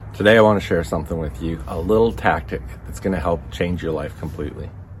Today I want to share something with you, a little tactic that's going to help change your life completely.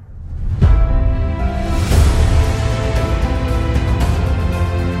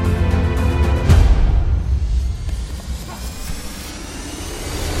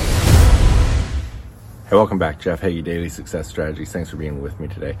 Hey, welcome back. Jeff Hagee, Daily Success Strategies. Thanks for being with me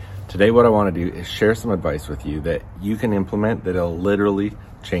today. Today what I want to do is share some advice with you that you can implement that'll literally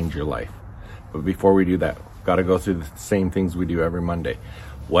change your life. But before we do that, got to go through the same things we do every Monday.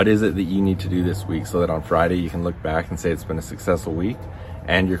 What is it that you need to do this week so that on Friday you can look back and say it's been a successful week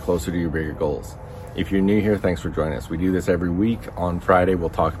and you're closer to your bigger goals? If you're new here, thanks for joining us. We do this every week. On Friday, we'll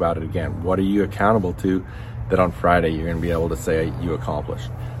talk about it again. What are you accountable to that on Friday you're going to be able to say you accomplished?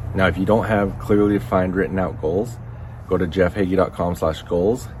 Now, if you don't have clearly defined written out goals, go to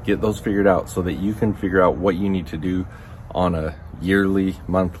jeffhagee.com/goals, get those figured out so that you can figure out what you need to do on a yearly,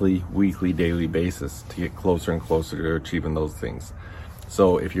 monthly, weekly, daily basis to get closer and closer to achieving those things.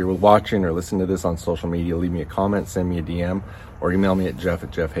 So if you're watching or listening to this on social media, leave me a comment, send me a DM, or email me at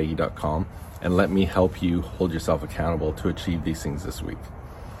jeff@jeffhagee.com and let me help you hold yourself accountable to achieve these things this week.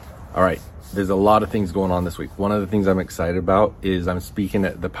 All right, there's a lot of things going on this week. One of the things I'm excited about is I'm speaking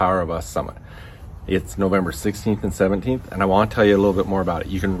at the Power of Us Summit. It's November 16th and 17th, and I want to tell you a little bit more about it.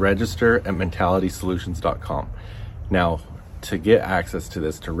 You can register at mentalitysolutions.com. Now, to get access to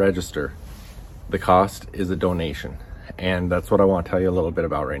this, to register, the cost is a donation. And that's what I want to tell you a little bit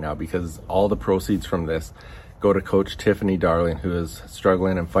about right now, because all the proceeds from this go to Coach Tiffany Darling, who is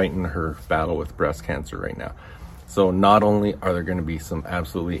struggling and fighting her battle with breast cancer right now. So not only are there going to be some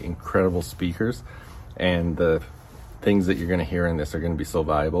absolutely incredible speakers, and the things that you're going to hear in this are going to be so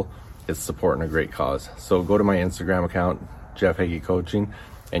valuable, it's supporting a great cause. So go to my Instagram account, Jeff Hagee Coaching,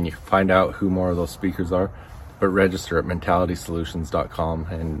 and you find out who more of those speakers are. But register at mentalitysolutions.com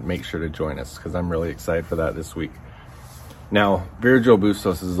and make sure to join us, because I'm really excited for that this week. Now, Vera Jo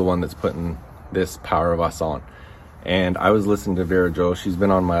Bustos is the one that's putting this Power of Us on. And I was listening to Vera Jo. She's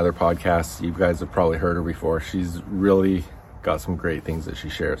been on my other podcasts. You guys have probably heard her before. She's really got some great things that she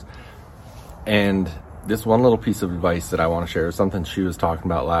shares. And this one little piece of advice that I want to share is something she was talking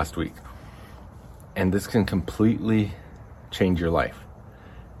about last week. And this can completely change your life.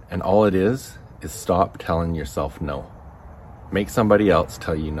 And all it is stop telling yourself no. Make somebody else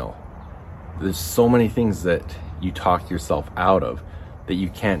tell you no. There's so many things that you talk yourself out of, that you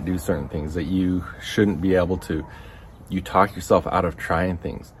can't do certain things, that you shouldn't be able to. You talk yourself out of trying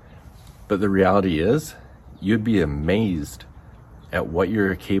things. But the reality is, you'd be amazed at what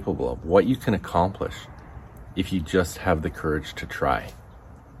you're capable of, what you can accomplish if you just have the courage to try.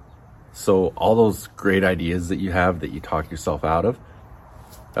 So all those great ideas that you have that you talk yourself out of,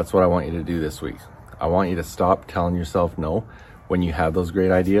 that's what I want you to do this week. I want you to stop telling yourself no when you have those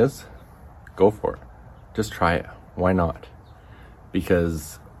great ideas. Go for it. Just try it. Why not?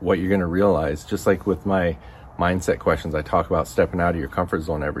 Because what you're going to realize, just like with my mindset questions, I talk about stepping out of your comfort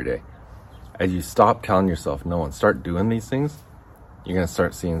zone every day. As you stop telling yourself no and start doing these things, you're going to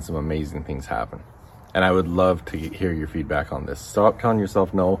start seeing some amazing things happen. And I would love to hear your feedback on this. Stop telling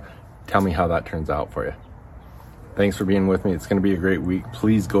yourself no. Tell me how that turns out for you. Thanks for being with me. It's going to be a great week.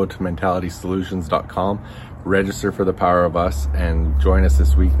 Please go to mentalitysolutions.com, register for the Power of Us, and join us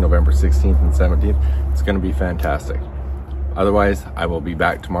this week, November 16th and 17th. It's going to be fantastic. Otherwise, I will be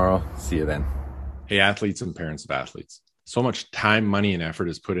back tomorrow. See you then. Hey, athletes and parents of athletes. So much time, money, and effort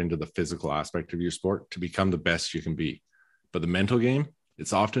is put into the physical aspect of your sport to become the best you can be. But the mental game,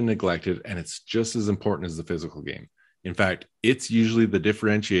 it's often neglected, and it's just as important as the physical game. In fact, it's usually the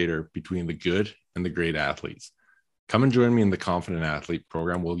differentiator between the good and the great athletes. Come and join me in the Confident Athlete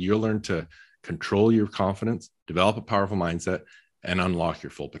program, where you'll learn to control your confidence, develop a powerful mindset, and unlock your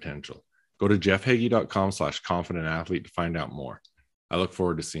full potential. Go to jeffhagee.com/confidentathlete to find out more. I look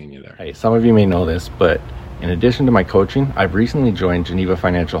forward to seeing you there. Hey, some of you may know this, but in addition to my coaching, I've recently joined Geneva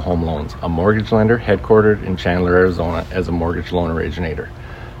Financial Home Loans, a mortgage lender headquartered in Chandler, Arizona, as a mortgage loan originator.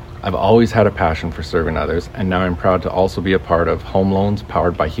 I've always had a passion for serving others, and now I'm proud to also be a part of Home Loans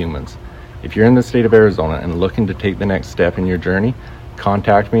Powered by Humans. If you're in the state of Arizona and looking to take the next step in your journey,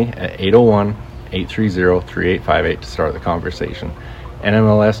 contact me at 801-830-3858 to start the conversation.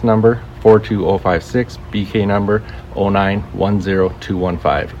 NMLS number 42056, BK number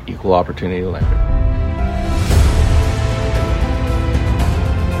 0910215, Equal Opportunity Lender.